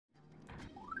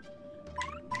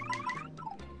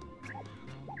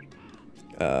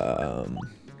Um...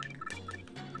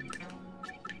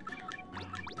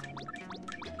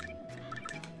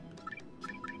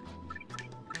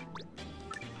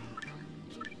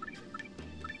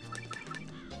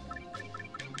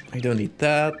 I don't need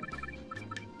that.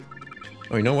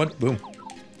 Oh, you know what? Boom.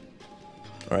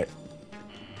 Alright.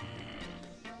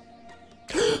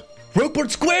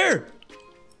 Rockport Square!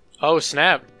 Oh,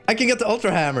 snap. I can get the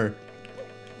Ultra Hammer.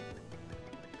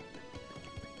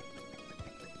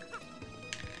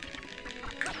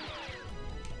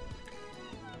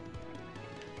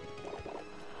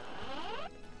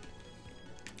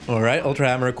 Alright, Ultra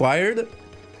Hammer acquired.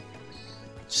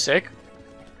 Sick.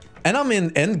 And I'm in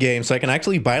endgame, so I can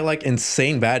actually buy like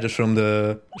insane badges from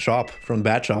the shop, from the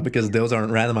badge shop, because those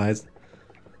aren't randomized.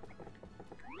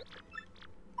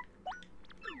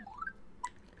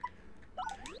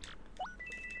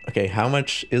 Okay, how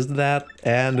much is that?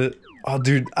 And oh,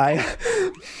 dude,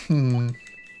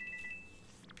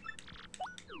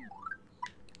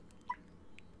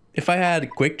 If I had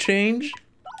quick change,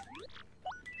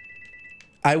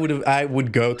 I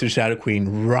would go to Shadow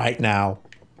Queen right now.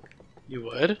 You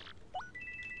would?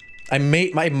 I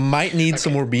might need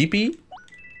some more BP,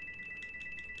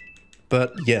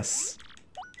 but yes.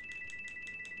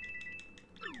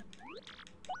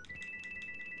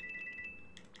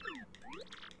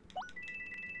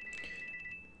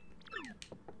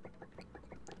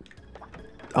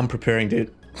 I'm preparing,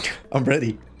 dude. I'm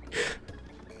ready.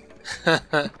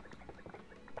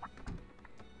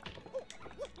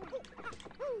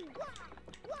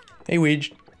 Hey,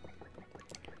 Weege.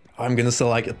 I'm gonna sell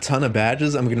like a ton of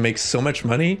badges. I'm gonna make so much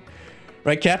money.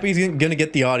 Right, Kappy's gonna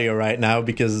get the audio right now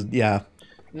because, yeah.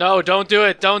 No, don't do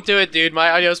it. Don't do it, dude.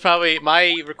 My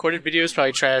recorded video is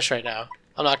probably trash right now.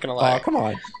 I'm not gonna lie. Oh, come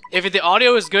on. If the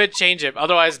audio is good, change it.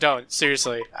 Otherwise, don't.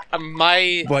 Seriously. I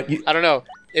don't know.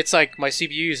 It's like my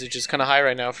CPU usage is kind of high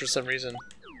right now for some reason.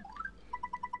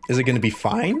 Is it gonna be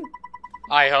fine?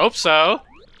 I hope so.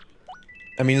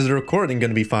 I mean, is the recording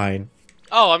gonna be fine?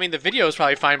 Oh, I mean, the video is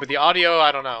probably fine, but the audio,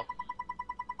 I don't know.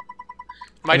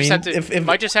 Might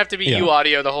just have to be you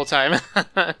audio the whole time.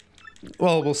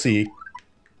 Well, we'll see.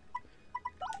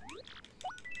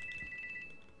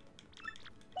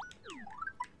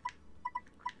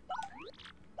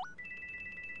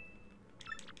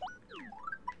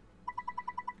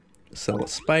 Sell a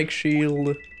spike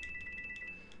shield.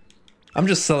 I'm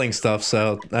just selling stuff,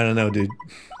 so I don't know, dude.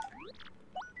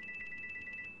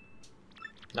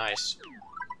 Nice.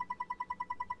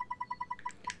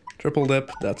 Triple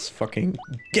dip, that's fucking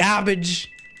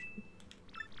garbage.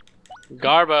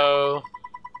 Garbo.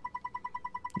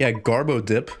 Yeah, Garbo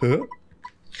dip, huh?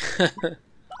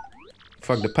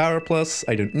 Fuck the power plus,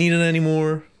 I don't need it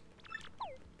anymore.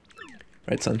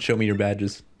 Right, son, show me your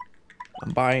badges.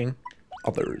 I'm buying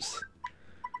others.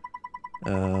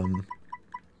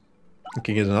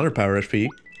 Okay, get another power HP.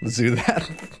 Let's do that.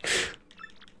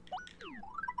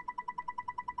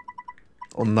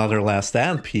 Another last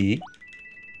stand P.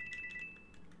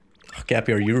 Oh,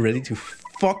 Kappy, are you ready to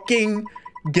fucking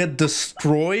get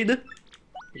destroyed?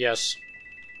 Yes.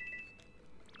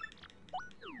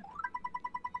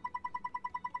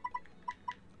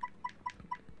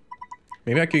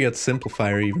 Maybe I could get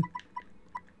Simplifier even.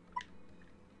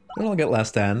 Then I'll get last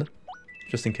stand,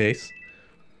 just in case.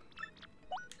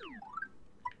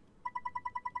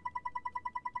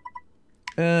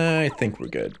 I think we're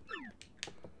good.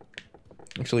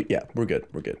 Actually, yeah, we're good,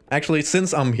 we're good. Actually,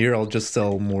 since I'm here, I'll just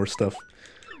sell more stuff.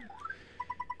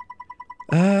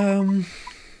 I'll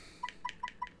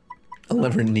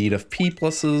never need of P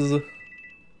pluses.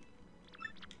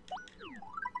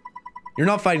 You're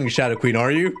not fighting Shadow Queen,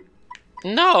 are you?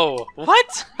 No!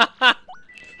 What?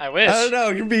 I wish. I don't know,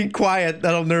 you're being quiet,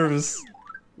 I'm nervous.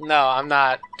 No, I'm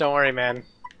not. Don't worry, man.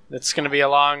 It's gonna be a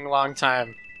long, long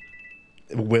time.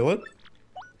 Will it?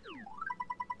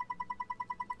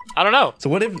 I don't know. So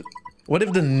what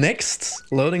if the next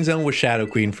loading zone was Shadow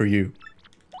Queen for you?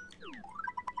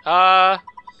 I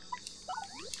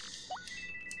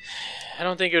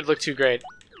don't think it would look too great.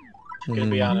 To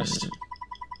be honest.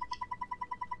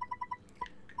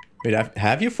 Wait,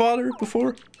 have you fought her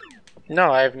before?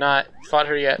 No, I have not fought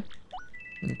her yet.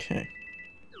 Okay.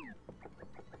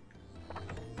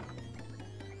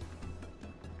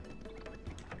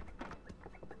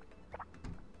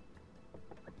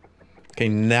 Okay,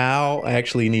 now I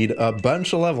actually need a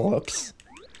bunch of level ups.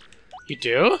 You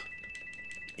do?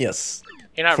 Yes.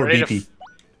 You're not for ready BP.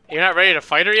 You're not ready to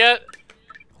fight her yet?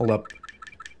 Hold up.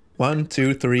 1,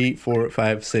 2, 3, 4,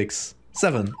 5, 6,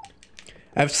 7.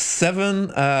 I have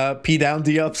 7 P down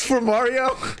D ups for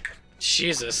Mario.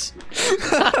 Jesus.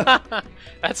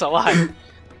 That's a lot.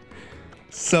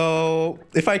 So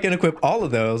if I can equip all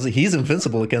of those, he's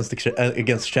invincible against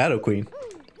against Shadow Queen.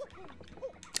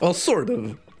 Well, sort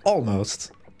of,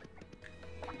 almost.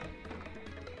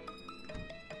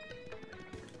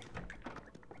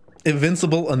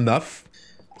 Invincible enough,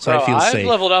 so I feel safe. I've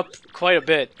leveled up quite a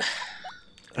bit.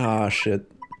 Ah, shit.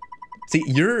 See,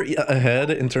 you're ahead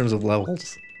in terms of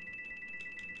levels.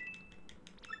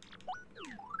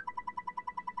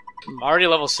 I'm already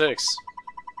level 6.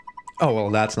 Oh, well,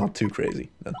 that's not too crazy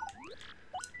then.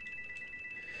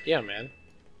 Yeah, man.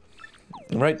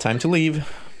 Alright, time to leave.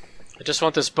 I just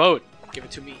want this boat. Give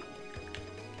it to me.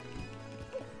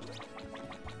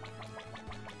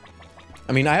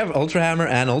 I mean, I have Ultra Hammer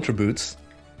and Ultra Boots.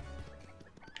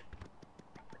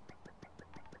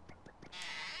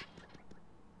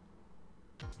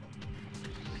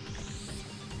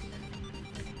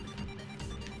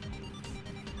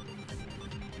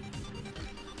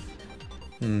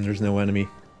 There's no enemy.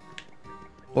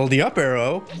 Well, the up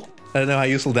arrow. I don't know how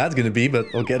useful that's gonna be, but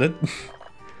I'll get it.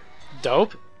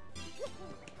 Dope.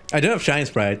 I don't have Shine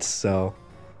Sprites, so...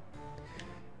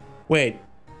 Wait.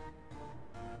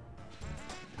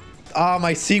 Ah,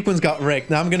 my sequence got wrecked.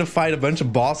 Now I'm gonna fight a bunch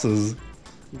of bosses.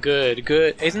 Good,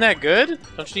 good. Isn't that good?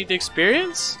 Don't you need the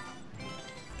experience?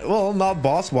 Well, not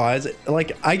boss-wise.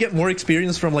 Like, I get more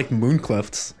experience from, like,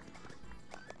 Moonclifts.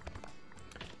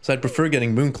 So I'd prefer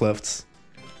getting Moonclifts.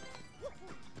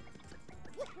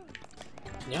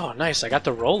 Yo, nice. I got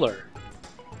the roller.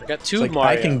 I got two like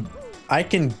Mario. I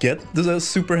can get the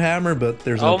super hammer, but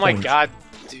there's no Oh my point. god,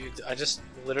 dude. I just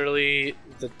literally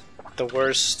the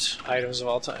worst items of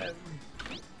all time.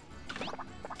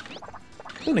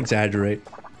 Don't exaggerate.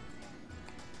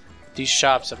 These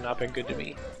shops have not been good to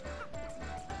me.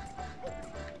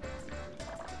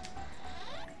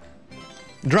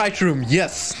 Dry shroom,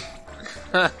 yes.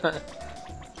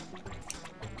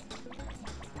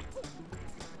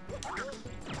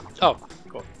 Oh,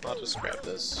 cool. I'll just grab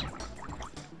this.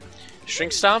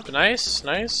 Shrink Stomp, nice,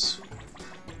 nice.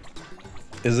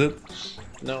 Is it?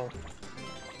 No.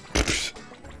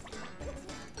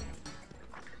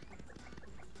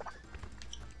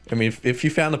 I mean, if you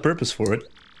found a purpose for it.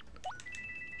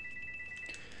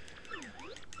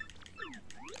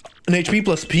 An HP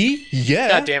plus P? Yeah.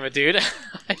 God damn it, dude.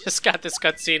 I just got this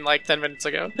cutscene like 10 minutes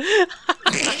ago.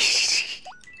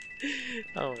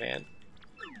 Oh, man.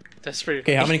 That's pretty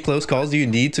Okay, how many close calls do you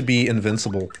need to be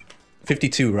invincible?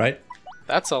 52, right?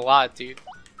 That's a lot, dude.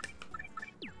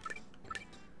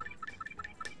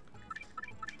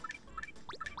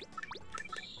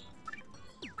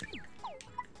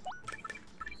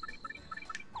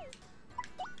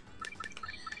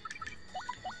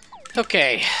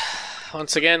 Okay.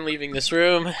 Once again, leaving this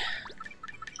room.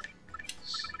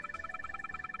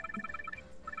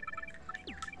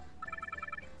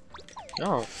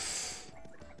 Oh.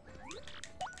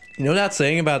 You know that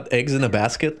saying about eggs in a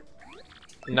basket?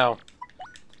 No.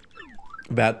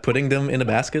 About putting them in a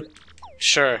basket?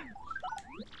 Sure.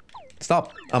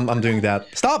 Stop. I'm doing that.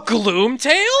 Stop!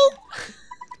 Gloomtail?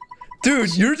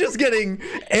 Dude, you're just getting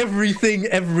everything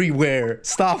everywhere.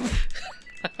 Stop.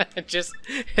 it's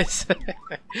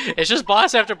just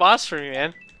boss after boss for me,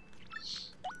 man.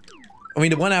 I mean,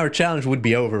 the 1 hour challenge would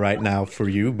be over right now for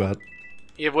you, but...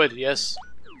 It would, yes.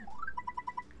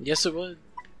 Yes, it would.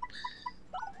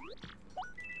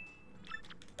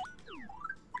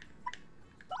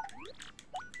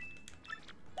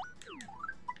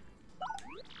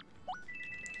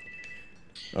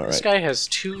 All right. This guy has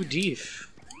 2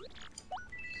 deef.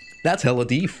 That's hella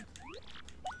deep.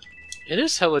 It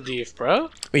is hella deef, bro.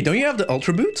 Wait, don't you have the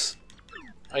Ultra Boots?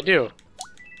 I do.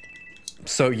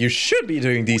 So you should be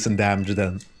doing decent damage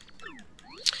then.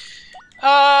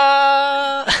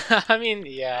 I mean,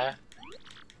 yeah.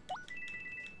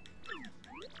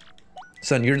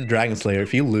 Son, you're the Dragon Slayer.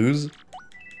 If you lose...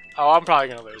 Oh, I'm probably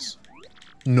gonna lose.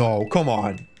 No, come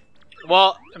on.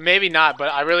 Well, maybe not,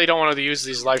 but I really don't want to use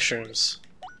these life shrooms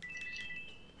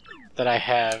that I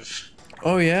have.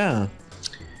 Oh, yeah.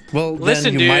 Well,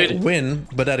 Listen, then you dude, might win,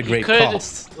 but at a great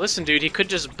cost. Listen, dude, he could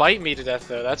just bite me to death,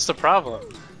 though. That's the problem.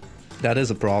 That is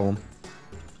a problem.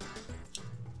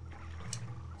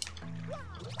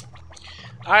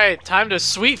 Alright, time to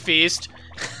sweet feast.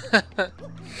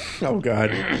 Oh,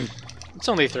 God. It's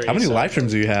only 3. How many so. life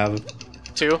streams do you have?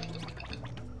 2.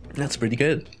 That's pretty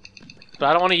good. But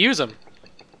I don't want to use them.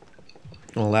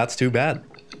 Well, that's too bad.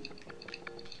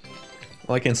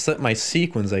 Well, I can set my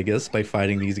sequence, I guess, by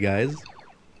fighting these guys.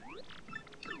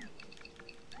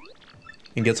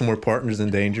 And get some more partners in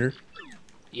danger.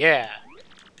 Yeah.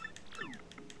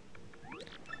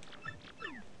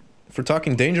 If we're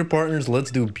talking danger partners,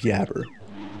 let's do Biabber.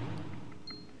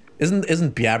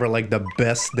 Isn't Biabra like the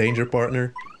best danger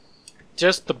partner?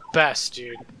 Just the best,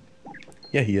 dude.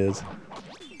 Yeah, he is.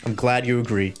 I'm glad you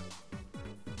agree.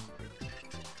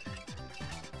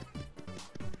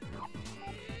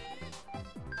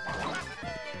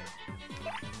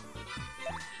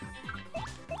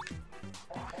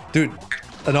 Dude,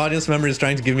 an audience member is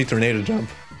trying to give me tornado jump.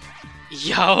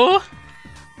 Yo!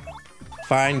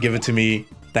 Fine, give it to me.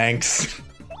 Thanks.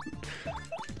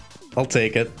 I'll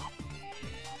take it.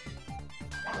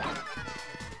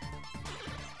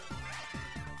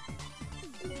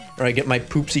 Alright, get my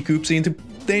poopsie coopsie into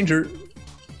danger.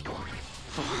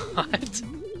 What?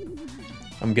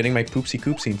 I'm getting my poopsie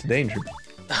coopsie into danger.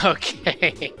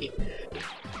 Okay.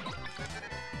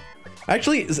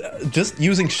 Actually, just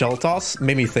using shell toss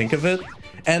made me think of it.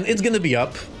 And it's gonna be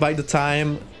up by the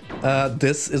time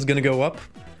this is gonna go up.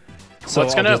 So I'll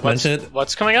just mention it.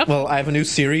 What's coming up? Well, I have a new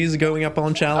series going up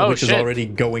on channel, which is already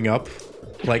going up,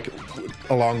 like,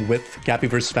 along with Kappy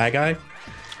Vs Fatguy.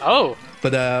 Oh.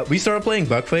 But we started playing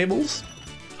Bug Fables.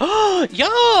 Oh,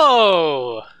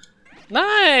 yo!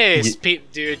 Nice!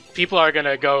 Dude, people are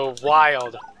gonna go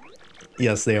wild.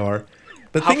 Yes, they are.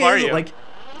 But the How thing far is, are you? like,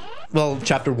 well,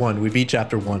 chapter 1. We beat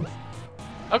chapter 1.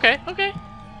 Okay, okay.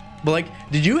 But, like,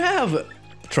 did you have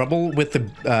trouble with the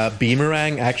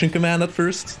Beamerang action command at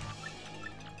first?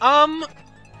 A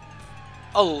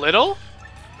little?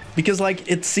 Because, like,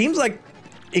 it seems like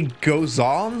it goes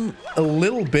on a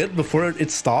little bit before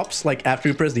it stops, like, after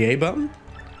you press the A button.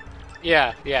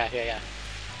 Yeah.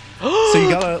 So you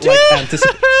gotta, like,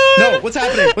 anticipate. No, what's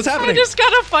happening? What's happening? I just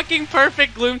got a fucking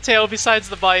perfect Gloomtail besides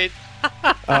the bite.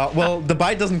 Well, the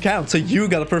bite doesn't count, so you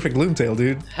got a perfect Gloomtail,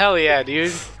 dude. Hell yeah,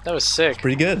 dude. That was sick.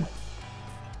 Pretty good.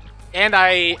 And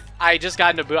I just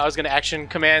got into boot. I was gonna action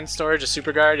command storage a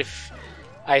super guard if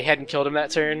I hadn't killed him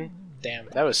that turn. Damn,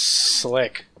 that was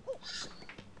slick.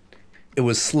 It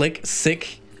was slick,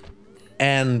 sick,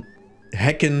 and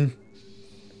heckin'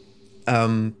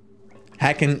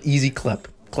 easy clap.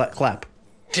 Clap.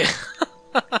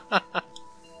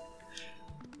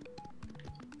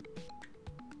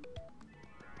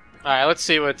 Alright, let's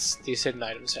see what these hidden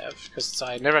items have, because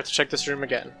I never have to check this room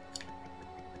again.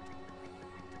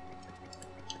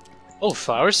 Oh,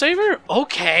 Flower Saver?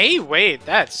 Okay, wait,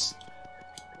 that's...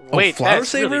 Wait, Flower that's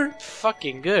Saver? really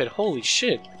fucking good. Holy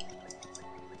shit.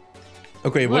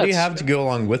 Okay, what do you have to go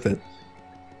along with it?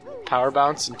 Power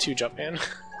Bounce and 2 Jumpman.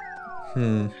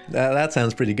 That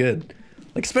sounds pretty good.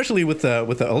 Like, especially with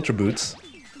the Ultra Boots.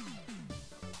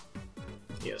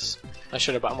 Yes. I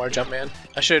should have bought more Jumpman.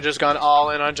 I should have just gone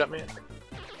all in on Jumpman.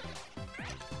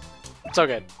 It's all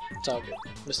good. It's all good.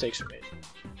 Mistakes were made.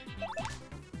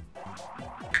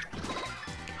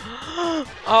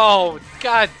 Oh,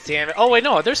 god damn it. Oh, wait,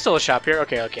 no. There's still a shop here.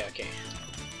 Okay.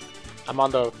 I'm on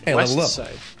the west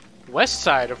side. West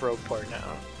side of Rogueport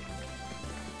now.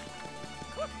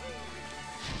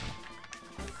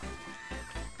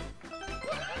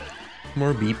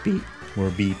 More beep beep. More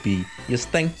beep beep. Yes,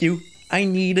 thank you. I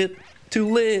need it to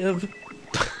live.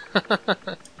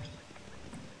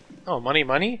 Oh,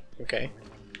 money? Okay.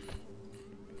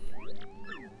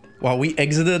 Wow, we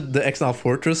exited the Exile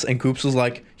Fortress and Koops was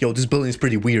like, yo, this building is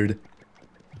pretty weird.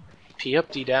 P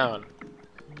up, D down.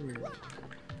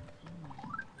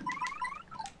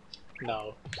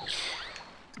 No.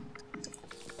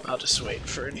 I'll just wait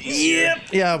for an easier. Yep.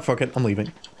 Yeah, fuck it. I'm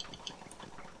leaving.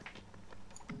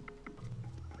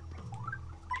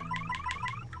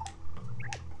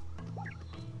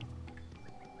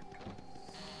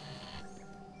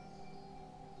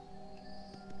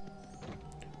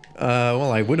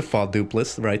 Well, I would have fought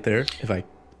Dupless right there if I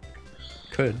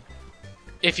could.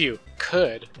 If you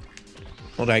could.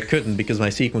 Well, I couldn't because my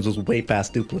sequence was way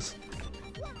past Dupless.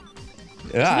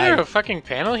 Isn't there a fucking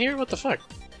panel here? What the fuck?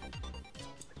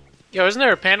 Yo, isn't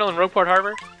there a panel in Rogueport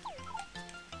Harbor?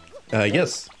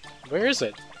 Yes. Where is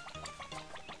it?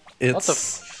 It's... What the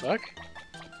fuck?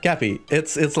 Kappy,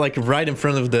 it's like right in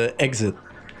front of the exit.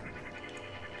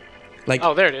 Like,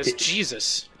 oh, there it is.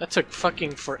 Jesus. That took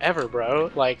fucking forever, bro.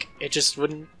 Like, it just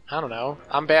wouldn't... I don't know.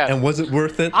 I'm bad. And was it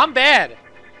worth it? I'm bad!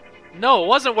 No, it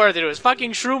wasn't worth it. It was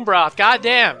fucking shroom broth. God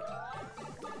damn.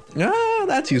 Ah,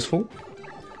 that's useful.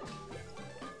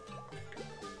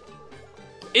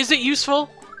 Is it useful?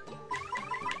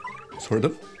 Sort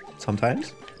of.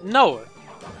 Sometimes. No.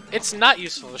 It's not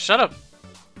useful. Shut up.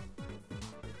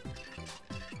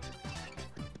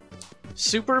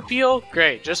 Super appeal?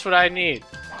 Great. Just what I need.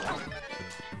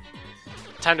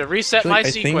 Time to reset my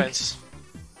sequence.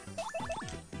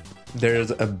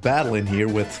 There's a battle in here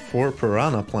with 4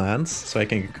 piranha plants, so I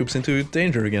can get Koops into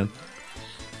danger again.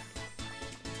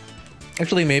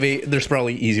 Actually, maybe there's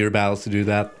probably easier battles to do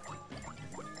that.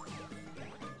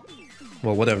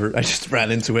 Well, whatever. I just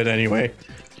ran into it anyway.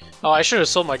 Oh, I should have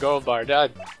sold my gold bar.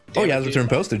 God Oh damn yeah, it, return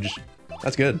postage.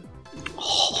 That's good.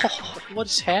 Oh, what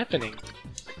is happening?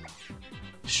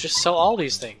 I should just sell all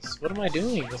these things. What am I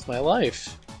doing with my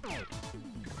life?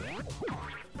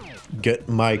 Get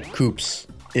my coops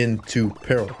into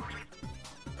peril.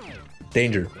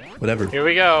 Danger. Whatever. Here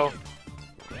we go.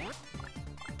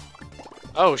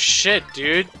 Oh shit,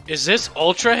 dude. Is this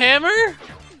Ultra Hammer?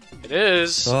 It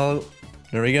is. Well,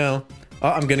 there we go. Oh,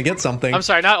 I'm gonna get something. I'm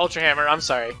sorry, not Ultra Hammer. I'm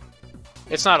sorry.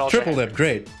 It's not Ultra Triple Hammer. dip,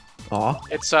 great. Aw.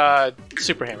 It's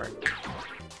Super Hammer.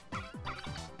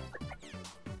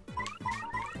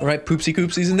 Alright, Poopsie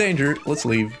Koopsie's in danger. Let's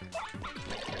leave.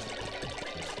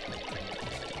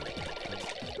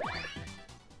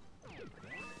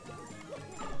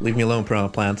 Leave me alone, piranha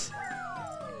plants.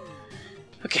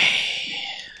 Okay.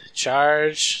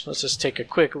 Charge. Let's just take a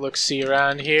quick look-see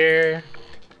around here.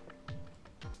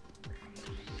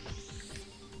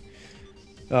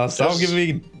 Oh, stop giving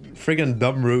me friggin'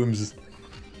 dumb rooms.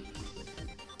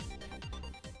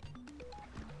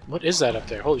 What is that up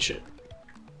there? Holy shit.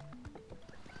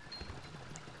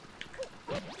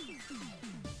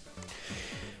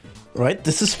 Right,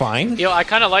 this is fine. Yo, I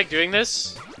kind of like doing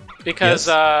this because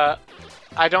Yes.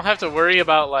 I don't have to worry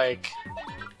about like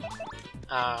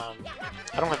I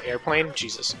don't have airplane.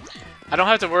 Jesus, I don't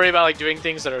have to worry about like doing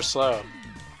things that are slow.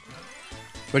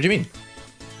 What do you mean?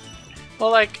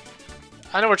 Well, like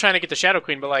I know we're trying to get the Shadow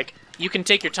Queen, but like you can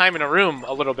take your time in a room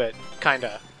a little bit,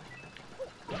 kinda.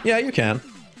 Yeah, you can.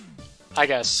 I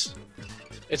guess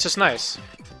it's just nice.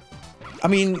 I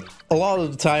mean, a lot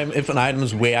of the time, if an item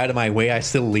is way out of my way, I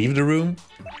still leave the room.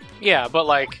 Yeah, but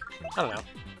like I don't know.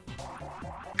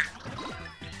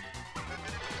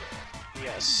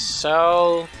 Yes.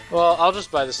 So, well, I'll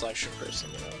just buy this lecture first.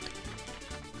 You know?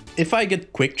 If I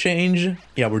get quick change,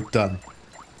 yeah, we're done.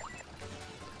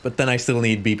 But then I still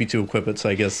need BP to equip it, so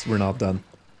I guess we're not done.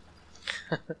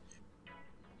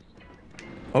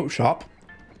 Oh, shop.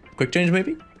 Quick change,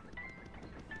 maybe?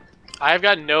 I've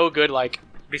got no good, like,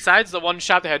 besides the one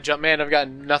shop that had Jumpman, I've got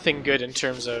nothing good in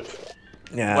terms of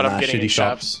Yeah, what nah, I'm getting shitty in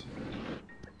shops. shops.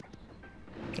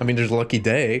 I mean, there's Lucky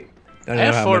Day. I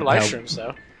have 4 life how shrooms,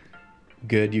 though.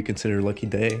 good you consider Lucky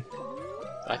Day.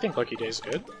 I think Lucky Day's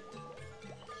good.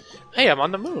 Hey, I'm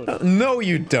on the moon. No,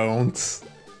 you don't.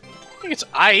 I think it's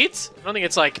aight. I don't think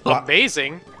it's, like,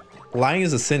 amazing. Lying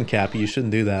is a sin, Kappy. You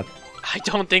shouldn't do that. I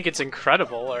don't think it's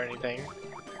incredible or anything.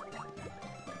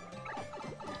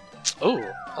 Oh,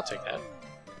 I'll take that.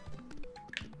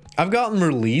 I've gotten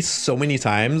released so many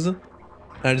times, and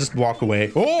I just walk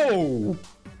away. Oh!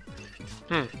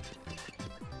 Are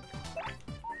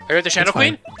you at the Shadow That's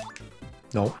fine. Queen?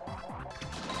 No.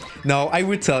 No, I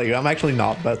would tell you. I'm actually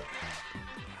not, but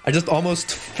I just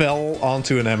almost fell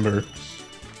onto an ember.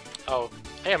 Oh.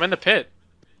 Hey, I'm in the pit.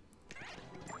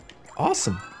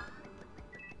 Awesome.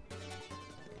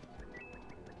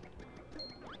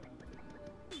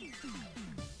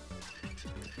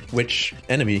 Which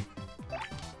enemy?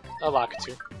 A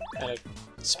Lakitu. And a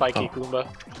spiky Goomba.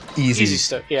 Easy. Easy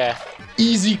stuff. Yeah.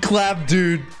 Easy clap,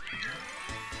 dude.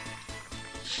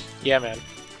 Yeah, man.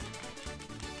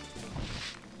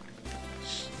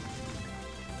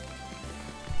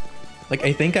 Like,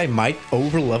 I think I might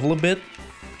over level a bit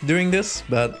doing this,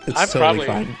 but it's totally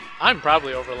fine. I'm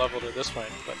probably over leveled at this point,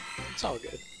 but it's all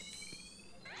good.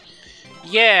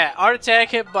 Yeah, art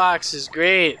attack hitbox is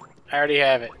great. I already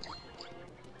have it.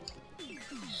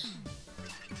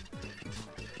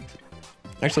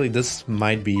 Actually, this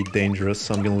might be dangerous,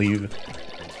 so I'm gonna leave.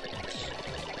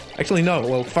 Actually, no.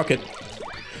 Well, fuck it.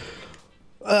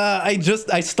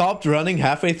 I stopped running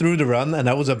halfway through the run, and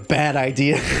that was a bad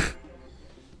idea.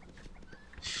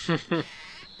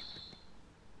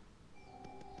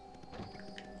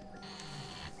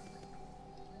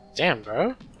 Damn,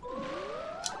 bro.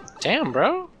 Damn,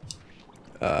 bro.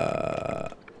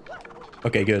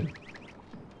 Okay, good.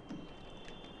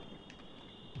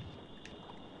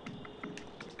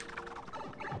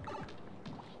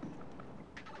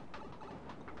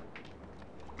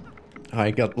 I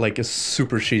got like a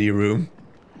super shitty room.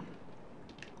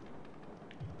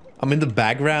 I'm in the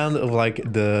background of like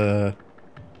the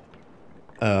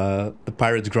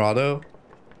pirate's grotto.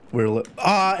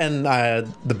 And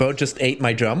the boat just ate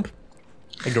my jump,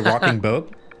 like the rocking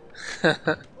boat.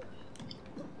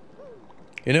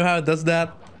 You know how it does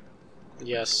that?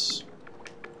 Yes.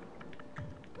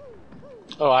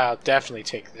 Oh, I'll definitely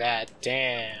take that.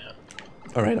 Damn.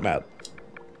 All right, I'm out.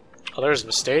 Oh, there's a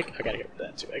mistake. I gotta get rid of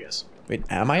that too, I guess. Wait,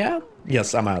 am I out?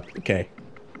 Yes, I'm out. Okay.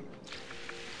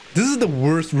 This is the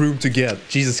worst room to get.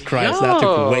 Jesus Christ, that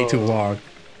took way too long.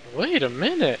 Wait a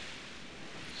minute.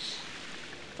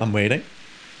 I'm waiting.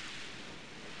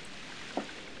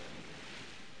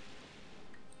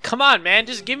 Come on, man,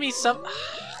 just give me some.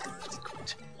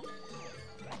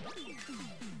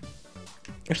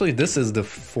 Actually, this is the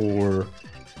 4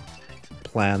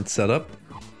 plant setup.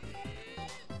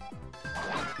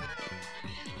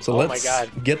 So Oh let's my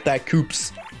God. get that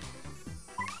coops.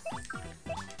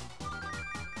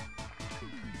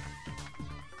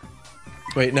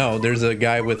 Wait, no, there's a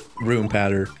guy with room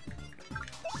patter.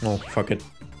 Oh, fuck it.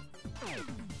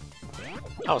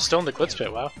 Oh, still in the glitz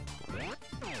pit, wow.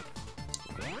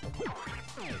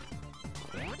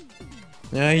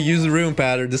 Yeah, he used the room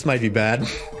patter. This might be bad.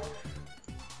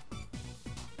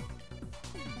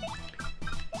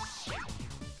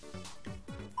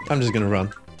 I'm just gonna run.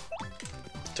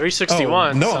 361.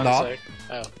 Oh, no, I'm not. Like.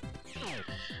 Oh.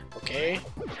 Okay.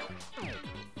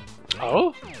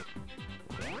 Oh?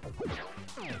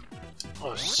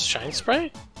 Oh, Shine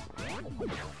Spray?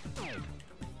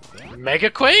 Mega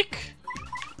Quake?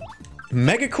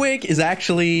 Mega Quake is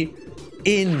actually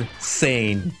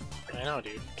insane, I know,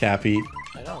 dude. Kappy.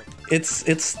 I know.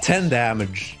 It's 10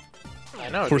 damage I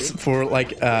know, for dude. for like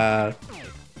 7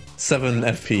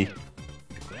 FP.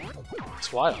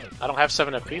 It's wild. I don't have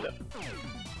 7 FP, though.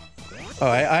 Oh,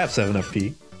 I have 7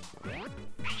 FP.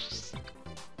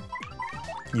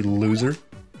 You loser.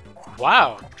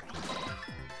 Wow.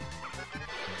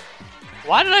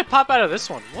 Why did I pop out of this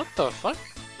one? What the fuck?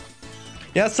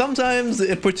 Yeah, sometimes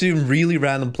it puts you in really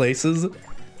random places,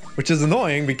 which is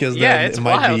annoying because Yeah, then it's it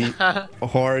might wild. be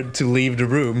hard to leave the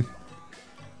room.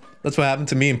 That's what happened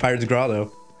to me in Pirate's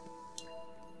Grotto.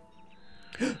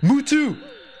 Mutu!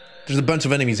 There's a bunch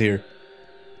of enemies here.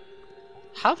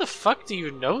 How the fuck do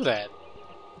you know that?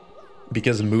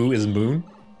 Because Mu is moon.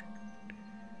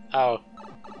 Oh.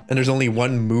 And there's only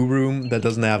one Mu room that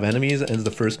doesn't have enemies, and it's the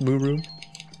first Mu room.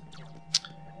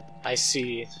 I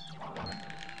see.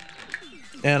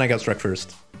 And I got struck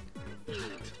first.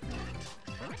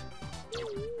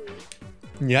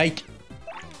 Yike.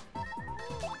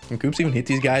 Can Koops even hit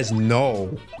these guys?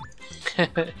 No.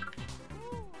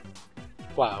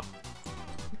 Wow.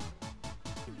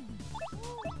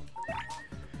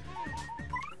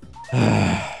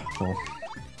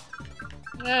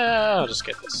 Well, I'll just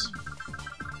get this.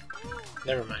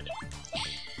 Never mind it.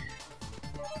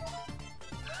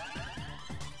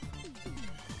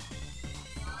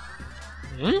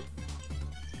 Hmm?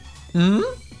 hmm?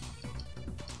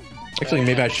 Actually,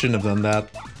 maybe I shouldn't have done that.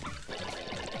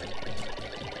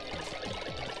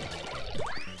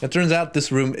 It turns out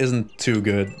this room isn't too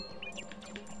good.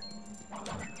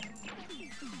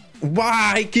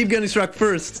 Why? I keep getting struck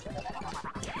first.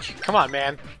 Come on,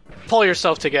 man. Pull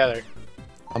yourself together.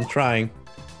 I'm trying.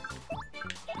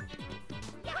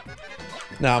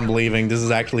 Now I'm leaving. This is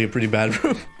actually a pretty bad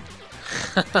room.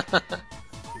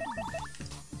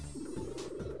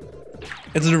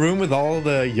 It's the room with all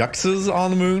the yuxes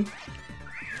on the moon.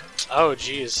 Oh,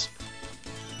 jeez.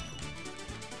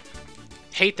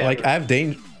 Hate that. Like, room. I have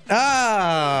danger.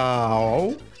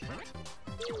 Ow!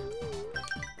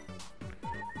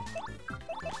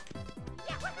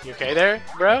 You okay there,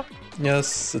 bro?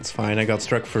 Yes, it's fine. I got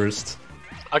struck first.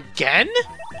 Again?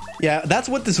 Yeah, that's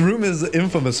what this room is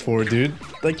infamous for, dude.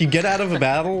 Like, you get out of a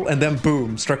battle, and then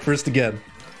boom, struck first again.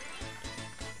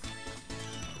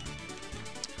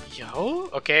 Yo,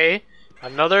 okay.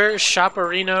 Another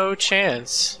Shopperino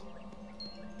chance.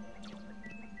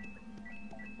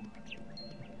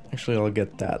 Actually, I'll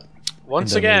get that.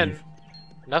 Once and then again,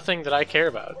 leave. nothing that I care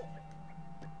about.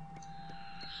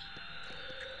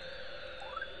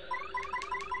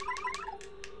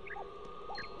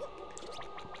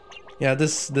 Yeah,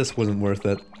 this wasn't worth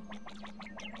it.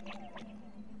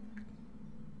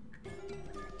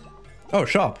 Oh,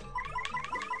 shop.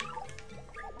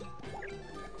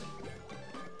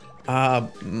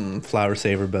 Flower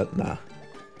saver, but nah.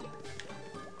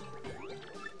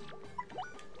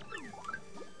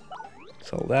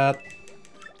 Sell that.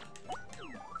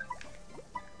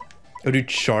 Oh, do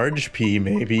charge P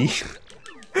maybe?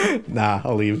 Nah,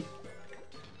 I'll leave.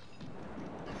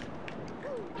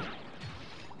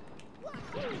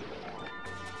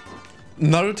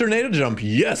 Another tornado jump,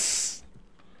 yes!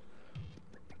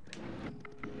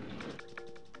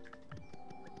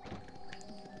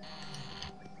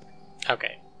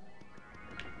 Okay.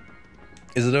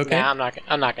 Is it okay? Nah, I'm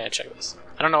not gonna check this.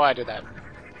 I don't know why I did that.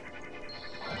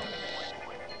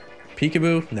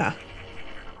 Peekaboo? Nah.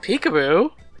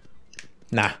 Peekaboo?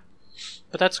 Nah.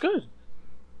 But that's good.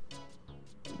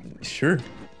 Sure.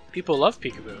 People love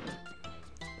peekaboo.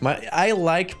 I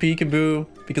like peekaboo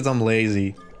because I'm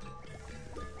lazy.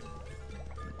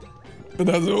 But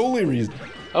that's the only reason.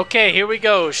 Okay, here we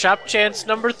go. Shop chance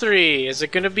number 3. Is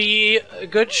it gonna be a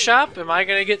good shop? Am I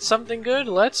gonna get something good?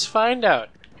 Let's find out.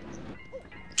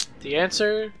 The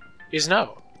answer is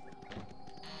no.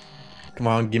 Come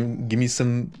on, give me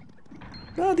some...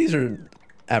 No, these are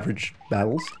average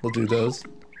battles. We'll do those.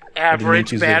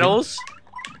 Average battles?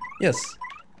 Yes.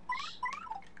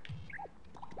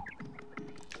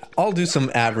 I'll do some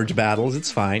average battles,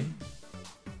 it's fine.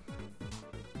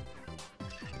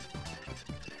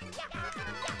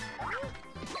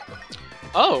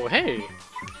 Oh, hey.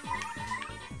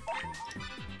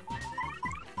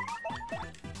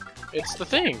 It's the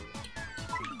thing.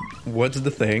 What's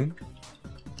the thing?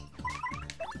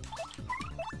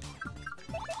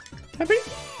 Happy?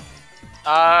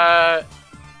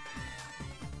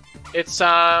 It's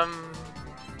a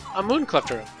moon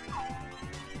cleft room.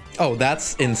 Oh,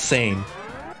 that's insane.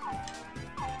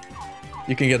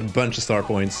 You can get a bunch of star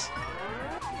points.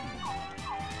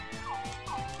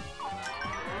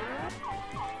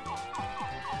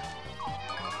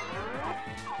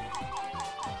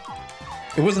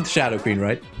 It wasn't Shadow Queen,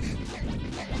 right?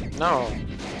 No.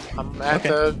 I'm at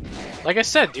the... Like I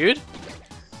said, dude.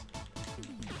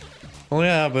 Well,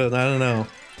 yeah, but I don't know.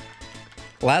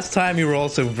 Last time you were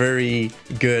also very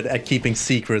good at keeping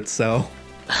secrets, so...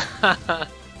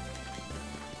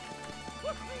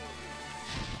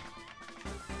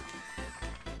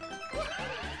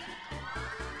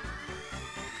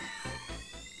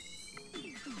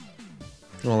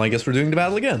 Well, I guess we're doing the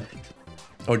battle again.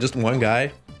 Or just one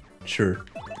guy? Sure.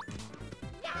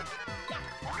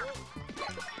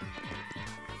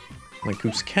 My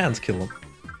Koops can't kill him.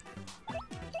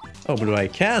 Oh, but what I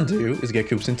can do is get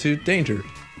Koops into danger.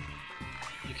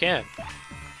 You can.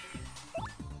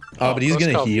 Oh, but he's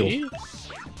gonna heal. B?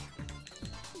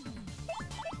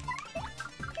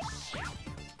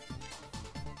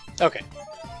 Okay.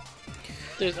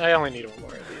 I only need one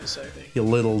more of these, I think. You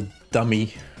little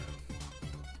dummy.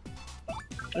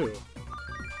 Ooh.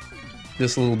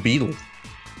 This little beetle.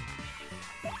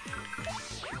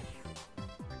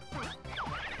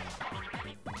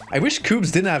 I wish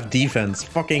Koops didn't have defense.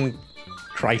 Fucking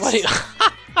Christ.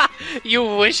 What?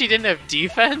 You wish he didn't have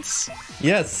defense?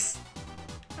 Yes.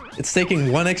 It's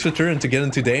taking one extra turn to get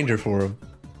into danger for him.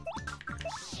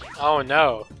 Oh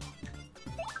no.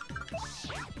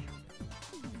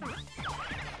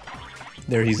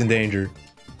 There, he's in danger.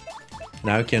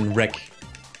 Now he can wreck.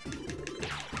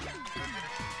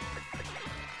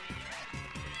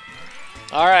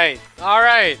 Alright,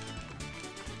 alright.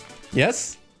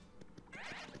 Yes?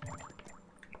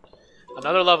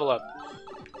 Another level up.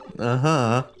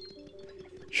 Uh-huh.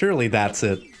 Surely that's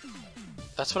it.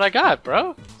 That's what I got,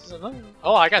 bro.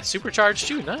 Oh, I got supercharged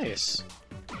too. Nice.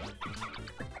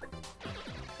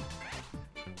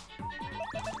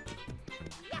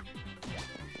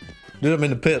 Dude, I'm in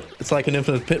the pit. It's like an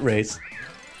infinite pit race.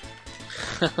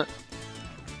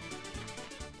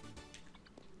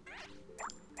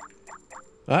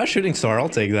 Ah, shooting star, I'll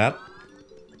take that.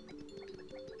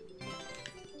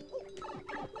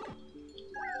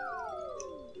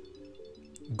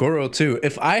 Goro 2.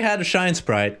 If I had a Shine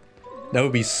Sprite, that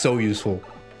would be so useful.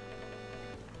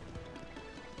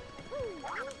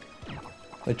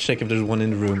 Let's check if there's one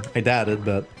in the room. I doubt it,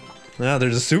 but... Ah,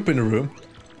 there's a soup in the room.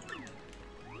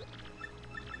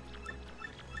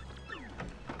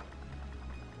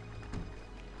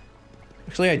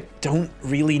 Actually, I don't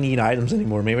really need items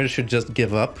anymore. Maybe I should just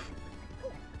give up.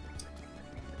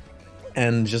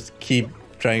 And just keep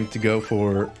trying to go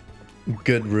for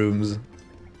good rooms.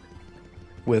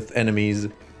 With enemies.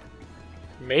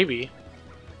 Maybe.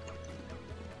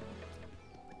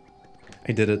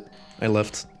 I did it. I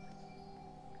left.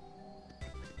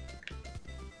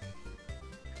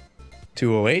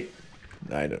 208?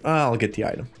 I'll get the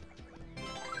item.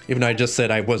 Even though I just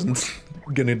said I wasn't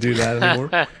gonna do that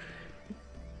anymore.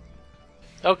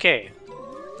 Okay.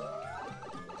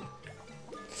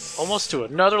 Almost to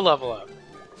another level up.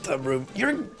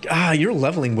 You're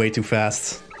leveling way too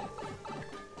fast.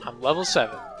 I'm level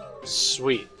 7.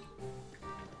 Sweet.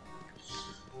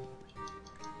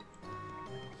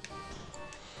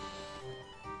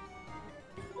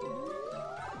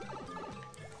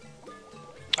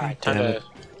 Alright,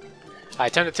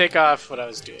 time to take off what I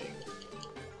was doing.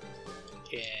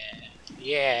 Yeah.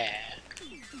 Yeah.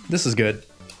 This is good.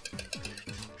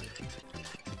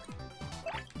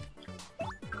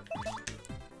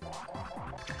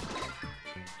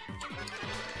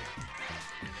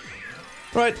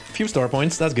 Right, few star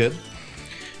points, that's good.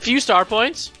 Few star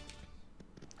points?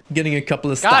 Getting a couple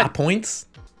of star points.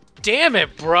 Damn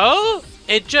it, bro!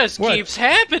 It just What? keeps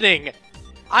happening!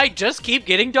 I just keep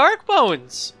getting dark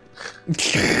bones!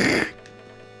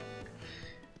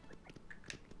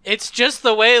 It's just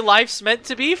the way life's meant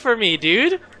to be for me,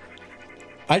 dude!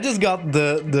 I just got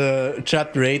the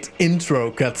chapter 8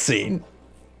 intro cutscene.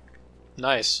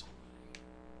 Nice.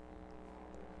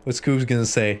 What's Coop's gonna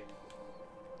say?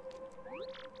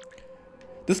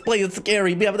 This place is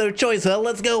scary. We have no choice, huh?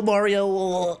 Let's go,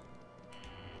 Mario.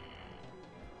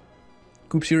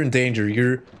 Coops, you're in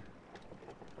danger.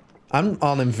 I'm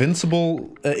on invisible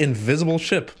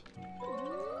ship.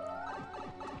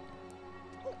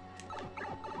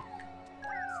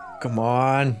 Come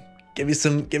on, give me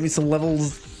some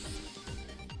levels.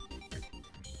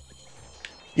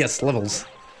 Yes, levels.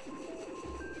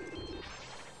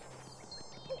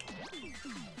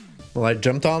 Well, I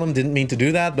jumped on him, didn't mean to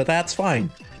do that, but that's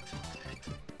fine.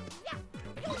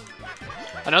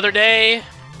 Another day,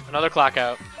 another clock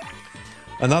out.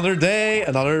 Another day,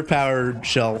 another power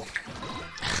shell.